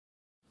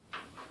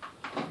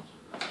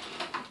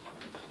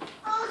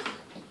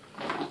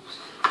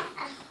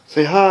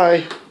Say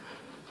hi.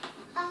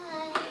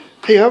 Hi.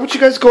 Hey, how about you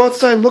guys go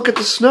outside and look at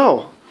the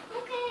snow?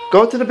 Okay.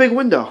 Go out to the big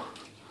window.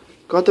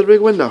 Go out to the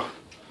big window.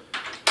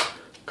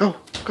 Go,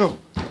 go.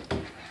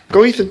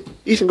 Go, Ethan.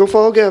 Ethan, go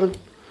follow Gavin.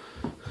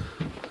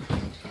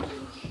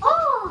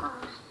 Oh,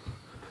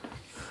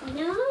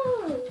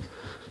 snow.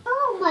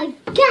 Oh my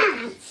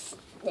God,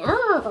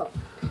 snow.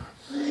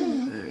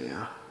 There you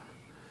go.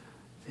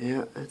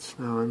 Yeah, it's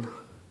snowing.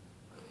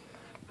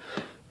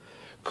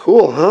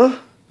 Cool, huh?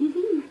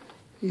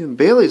 Even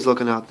Bailey's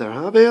looking out there,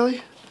 huh,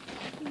 Bailey?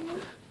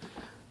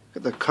 Look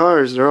at the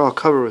cars, they're all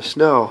covered with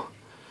snow.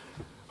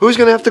 Who's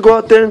going to have to go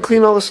out there and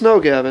clean all the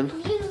snow, Gavin?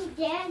 You,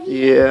 Daddy.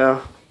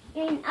 Yeah.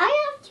 And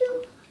I have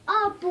to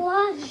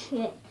brush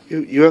it.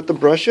 You have to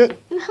brush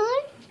it?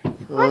 Uh-huh.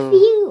 What's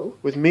you?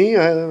 With me?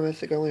 I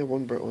think I only have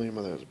one brush. Only your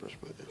mother has a brush.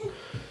 But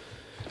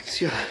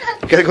see, you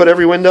gotta go to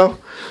every window?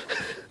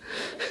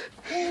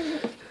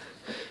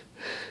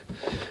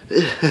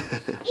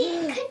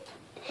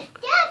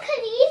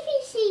 Could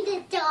Evie see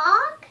the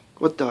dog?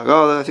 What dog?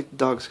 Oh, I think the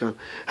dog's gone.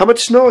 How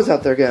much snow is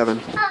out there,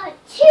 Gavin?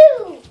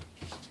 2.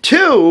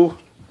 2?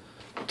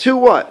 2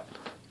 what?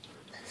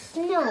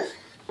 Snow.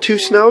 2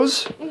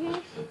 snows?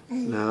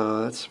 Mm-hmm.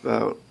 No, that's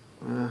about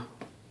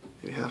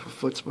maybe half a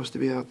foot supposed to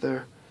be out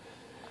there.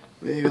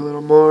 Maybe a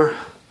little more.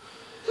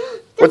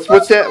 What's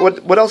that?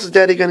 What else is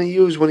Daddy gonna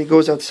use when he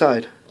goes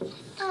outside?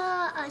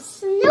 A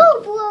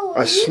snowblower.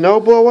 A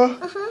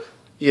snowblower? Uh-huh.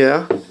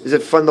 Yeah. Is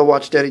it fun to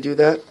watch Daddy do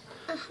that?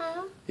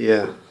 Uh-huh.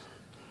 Yeah.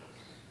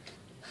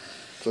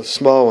 It's a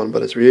small one,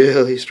 but it's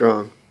really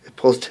strong. It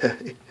pulls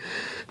Daddy.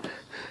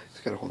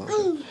 Just gotta hold on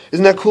to it.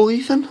 Isn't that cool,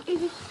 Ethan?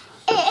 It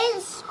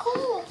is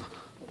cool.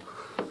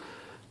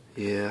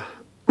 Yeah.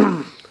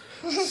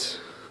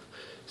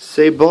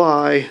 Say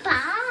bye.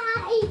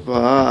 Bye.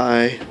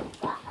 Bye.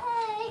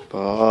 Bye.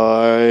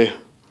 Bye.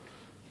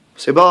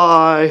 Say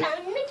bye.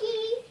 I'm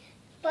Mickey.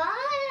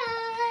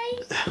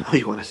 Bye. Oh,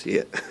 you want to see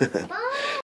it? Bye.